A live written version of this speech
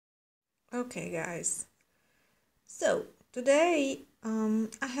Okay, guys. So today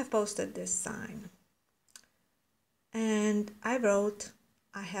I have posted this sign and I wrote,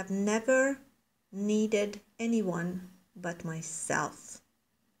 I have never needed anyone but myself.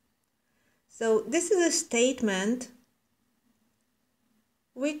 So this is a statement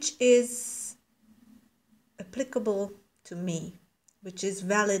which is applicable to me, which is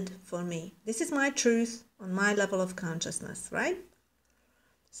valid for me. This is my truth on my level of consciousness, right?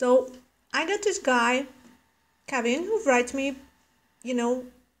 So I got this guy, Kevin, who writes me,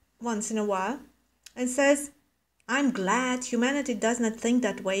 once in a while and says, I'm glad humanity does not think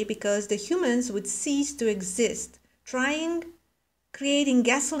that way because the humans would cease to exist. Creating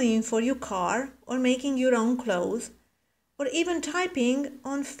gasoline for your car or making your own clothes or even typing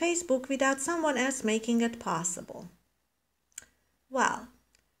on Facebook without someone else making it possible. Well,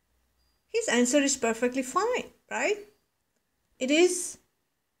 his answer is perfectly fine, right? It is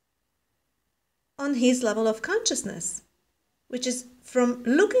on his level of consciousness, which is, from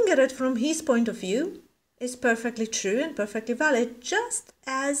looking at it from his point of view, is perfectly true and perfectly valid, just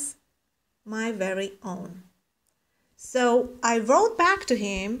as my very own. So I wrote back to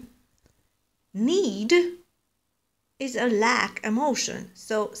him, need is a lack emotion.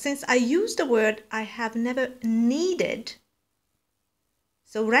 So since I used the word I have never needed,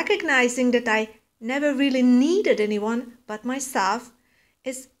 so recognizing that I never really needed anyone but myself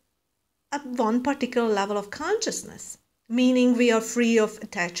is at one particular level of consciousness, meaning we are free of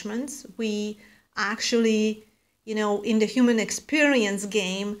attachments. We actually, in the human experience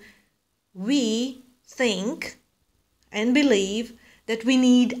game, we think and believe that we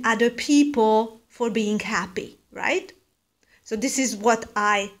need other people for being happy, right? So this is what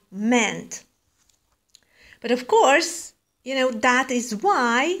I meant. But of course, that is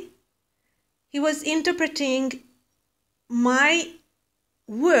why he was interpreting my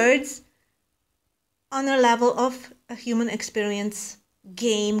words on a level of a human experience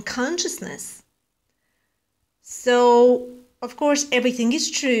game consciousness. So, of course, everything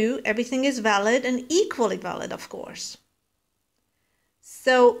is true, everything is valid and equally valid, of course.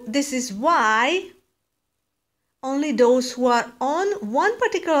 So this is why only those who are on one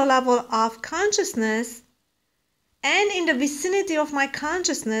particular level of consciousness and in the vicinity of my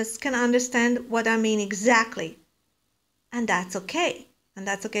consciousness can understand what I mean exactly. And that's okay. And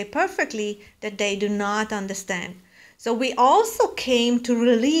that's okay perfectly that they do not understand. So we also came to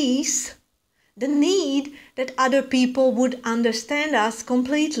release the need that other people would understand us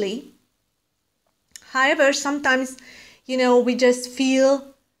completely. However, sometimes, we just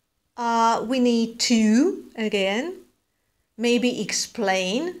feel we need to, again, maybe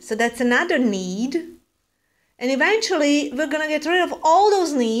explain. So that's another need. And eventually, we're going to get rid of all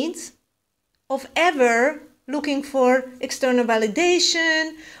those needs of ever looking for external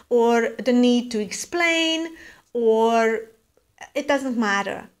validation or the need to explain, or it doesn't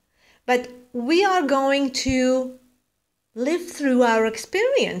matter. But we are going to live through our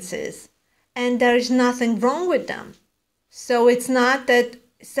experiences and there is nothing wrong with them. So it's not that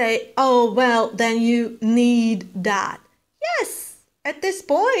say, oh, well, then you need that. Yes, at this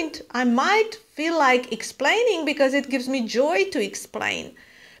point, I might feel like explaining because it gives me joy to explain.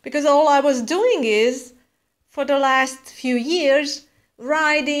 Because all I was doing is, for the last few years,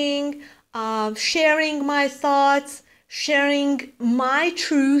 writing, sharing my thoughts, sharing my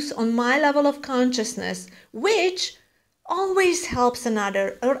truth on my level of consciousness, which always helps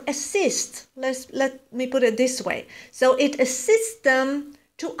another or assists. Let me put it this way. So it assists them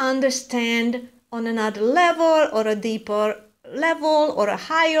to understand on another level or a deeper level or a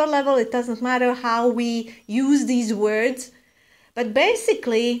higher level. It doesn't matter how we use these words. But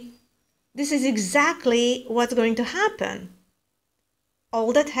basically, this is exactly what's going to happen.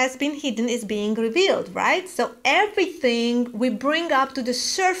 All that has been hidden is being revealed, right? So everything we bring up to the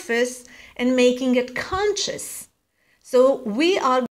surface and making it conscious. So we are